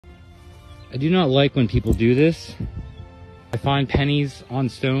I do not like when people do this. I find pennies on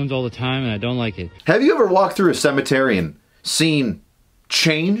stones all the time and I don't like it. Have you ever walked through a cemetery and seen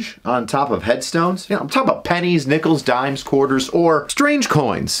change on top of headstones? I'm talking about pennies, nickels, dimes, quarters, or strange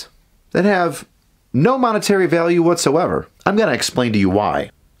coins that have no monetary value whatsoever. I'm gonna explain to you why.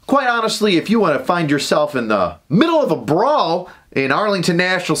 Quite honestly, if you want to find yourself in the middle of a brawl in Arlington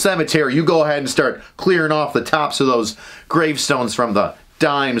National Cemetery, you go ahead and start clearing off the tops of those gravestones from the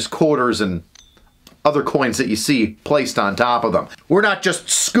dimes, quarters, and other coins that you see placed on top of them. We're not just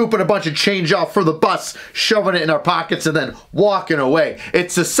scooping a bunch of change off for the bus, shoving it in our pockets, and then walking away.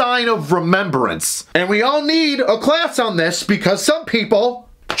 It's a sign of remembrance. And we all need a class on this because some people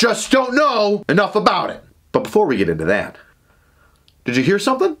just don't know enough about it. But before we get into that, did you hear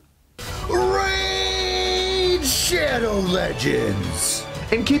something? Raid Shadow Legends!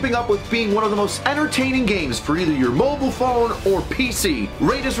 In keeping up with being one of the most entertaining games for either your mobile phone or PC,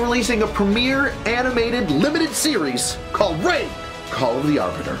 Raid is releasing a premiere animated limited series called Raid: Call of the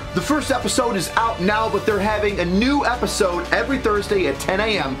Arbiter. The first episode is out now, but they're having a new episode every Thursday at 10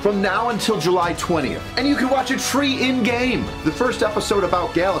 a.m. from now until July 20th. And you can watch it free in-game. The first episode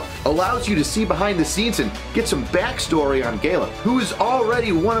about Gallic allows you to see behind the scenes and get some backstory on Gallic, who is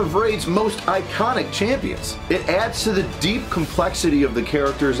already one of Raid's most iconic champions. It adds to the deep complexity of the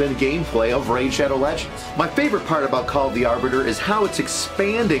characters and gameplay of Raid Shadow Legends. My favorite part about Call of the Arbiter is how it's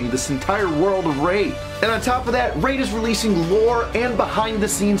expanding this entire world of Raid. And on top of that, Raid is releasing lore and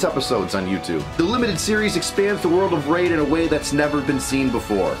behind-the-scenes episodes on YouTube. The limited series expands the world of Raid in a way that's never been seen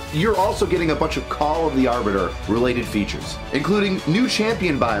before. You're also getting a bunch of Call of the Arbiter related features, including new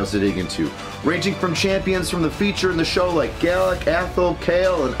champion bios to dig into, ranging from champions from the feature in the show like Gallic, Athel,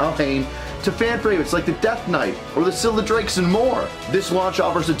 Kale, and Alhain, to fan favorites like the Death Knight or the Scylla Drakes and more. This launch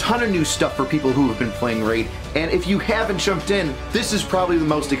offers a ton of new stuff for people who have been playing Raid, and if you haven't jumped in, this is probably the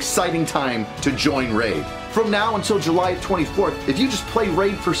most exciting time to join Raid. From now until July 24th, if you just play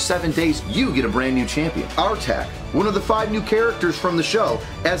Raid for 7 days, you get a brand new champion. Artak, one of the 5 new characters from the show,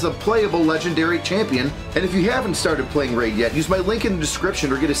 as a playable legendary champion. And if you haven't started playing Raid yet, use my link in the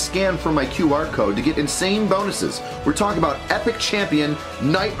description or get a scan from my QR code to get insane bonuses. We're talking about Epic Champion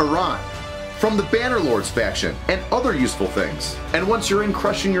Knight Iran from the Bannerlords faction, and other useful things. And once you're in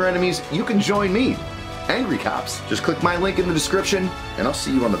crushing your enemies, you can join me, Angry Cops. Just click my link in the description, and I'll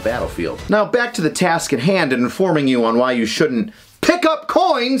see you on the battlefield. Now back to the task at hand and informing you on why you shouldn't pick up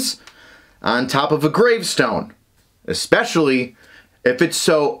coins on top of a gravestone. Especially if it's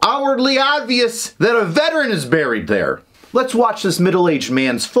so outwardly obvious that a veteran is buried there. Let's watch this middle-aged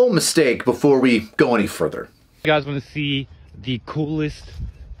man's full mistake before we go any further. You guys want to see the coolest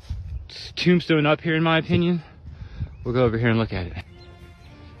tombstone up here, in my opinion? We'll go over here and look at it.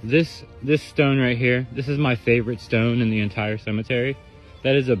 This stone right here, this is my favorite stone in the entire cemetery.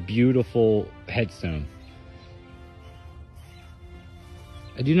 That is a beautiful headstone.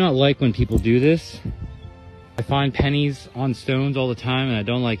 I do not like when people do this. I find pennies on stones all the time and I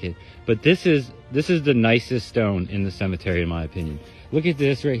don't like it. But this is the nicest stone in the cemetery, in my opinion. Look at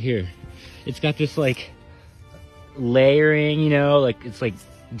this right here. It's got this like layering, you know, like it's like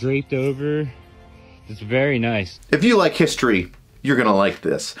draped over. It's very nice. If you like history, you're gonna like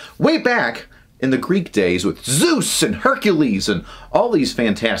this. Way back in the Greek days with Zeus and Hercules and all these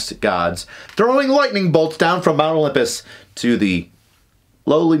fantastic gods throwing lightning bolts down from Mount Olympus to the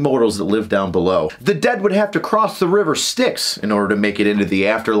lowly mortals that live down below. The dead would have to cross the river Styx in order to make it into the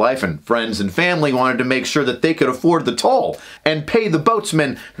afterlife, and friends and family wanted to make sure that they could afford the toll and pay the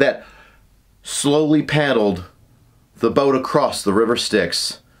boatsmen that slowly paddled the boat across the river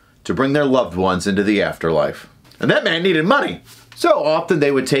Styx to bring their loved ones into the afterlife. And that man needed money. So often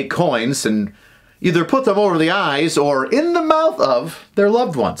they would take coins and either put them over the eyes or in the mouth of their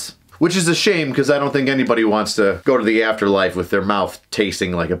loved ones. Which is a shame because I don't think anybody wants to go to the afterlife with their mouth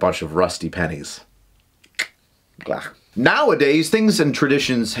tasting like a bunch of rusty pennies. Blah. Nowadays, things and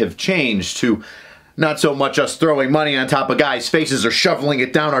traditions have changed to not so much us throwing money on top of guys' faces or shoveling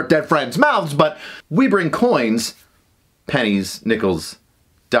it down our dead friends' mouths, but we bring coins, pennies, nickels,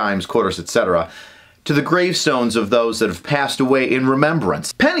 dimes, quarters, etc., to the gravestones of those that have passed away in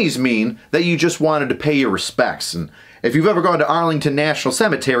remembrance. Pennies mean that you just wanted to pay your respects, and if you've ever gone to Arlington National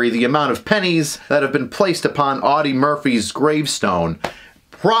Cemetery, the amount of pennies that have been placed upon Audie Murphy's gravestone,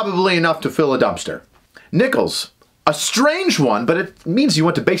 probably enough to fill a dumpster. Nickels, a strange one, but it means you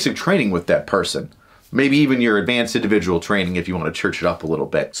went to basic training with that person. Maybe even your advanced individual training if you want to church it up a little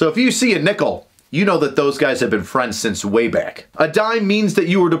bit. So if you see a nickel, you know that those guys have been friends since way back. A dime means that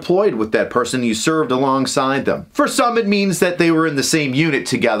you were deployed with that person, you served alongside them. For some, it means that they were in the same unit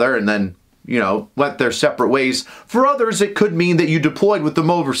together and then, you know, went their separate ways. For others, it could mean that you deployed with them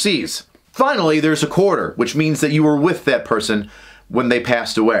overseas. Finally, there's a quarter, which means that you were with that person when they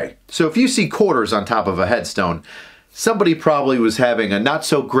passed away. So if you see quarters on top of a headstone, somebody probably was having a not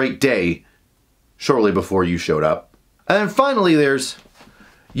so great day shortly before you showed up. And then finally there's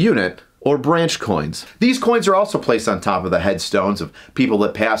unit or branch coins. These coins are also placed on top of the headstones of people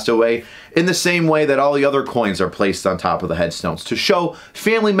that passed away in the same way that all the other coins are placed on top of the headstones to show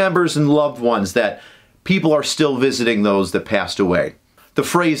family members and loved ones that people are still visiting those that passed away. The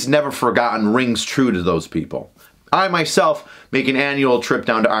phrase never forgotten rings true to those people. I myself make an annual trip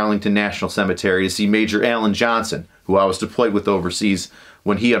down to Arlington National Cemetery to see Major Alan Johnson, who I was deployed with overseas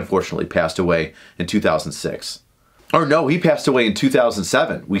when he unfortunately passed away in 2006. Or no, he passed away in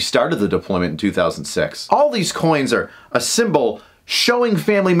 2007. We started the deployment in 2006. All these coins are a symbol showing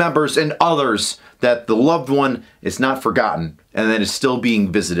family members and others that the loved one is not forgotten and that is still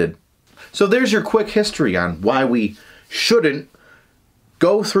being visited. So there's your quick history on why we shouldn't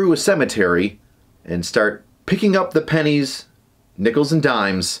go through a cemetery and start picking up the pennies, nickels and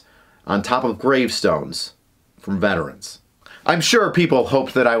dimes on top of gravestones from veterans. I'm sure people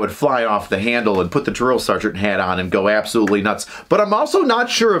hoped that I would fly off the handle and put the drill sergeant hat on and go absolutely nuts, but I'm also not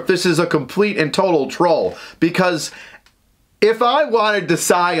sure if this is a complete and total troll, because if I wanted to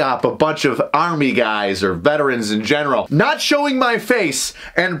psyop a bunch of army guys or veterans in general, not showing my face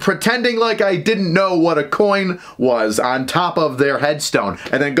and pretending like I didn't know what a coin was on top of their headstone,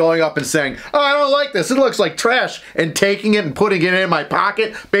 and then going up and saying, "Oh, I don't like this, it looks like trash," and taking it and putting it in my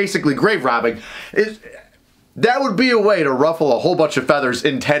pocket, basically grave robbing, that would be a way to ruffle a whole bunch of feathers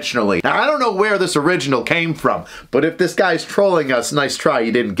intentionally. Now, I don't know where this original came from, but if this guy's trolling us, nice try,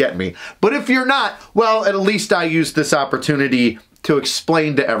 you didn't get me. But if you're not, well, at least I used this opportunity to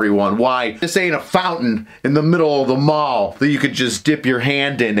explain to everyone why this ain't a fountain in the middle of the mall that you could just dip your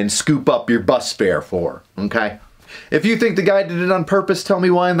hand in and scoop up your bus fare for, okay? If you think the guy did it on purpose, tell me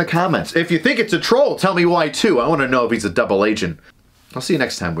why in the comments. If you think it's a troll, tell me why too. I want to know if he's a double agent. I'll see you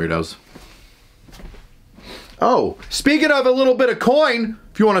next time, weirdos. Oh, speaking of a little bit of coin,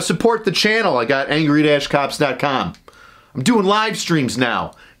 if you want to support the channel, I got angry-cops.com. I'm doing live streams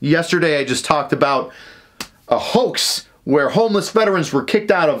now. Yesterday I just talked about a hoax where homeless veterans were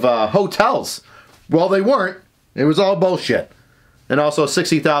kicked out of hotels. Well, they weren't. It was all bullshit. And also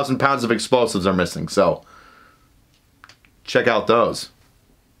 60,000 pounds of explosives are missing, so check out those.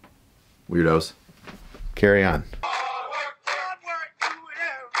 Weirdos. Carry on.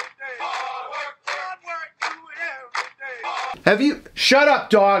 Have you... Shut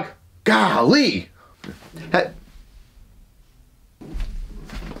up, dog! Golly!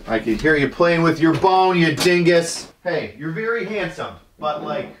 I can hear you playing with your bone, you dingus. Hey, you're very handsome, but,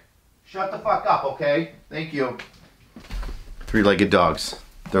 like, shut the fuck up, okay? Thank you. Three-legged dogs.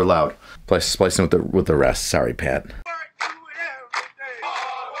 They're loud. Splice them with the rest. Sorry, Pat.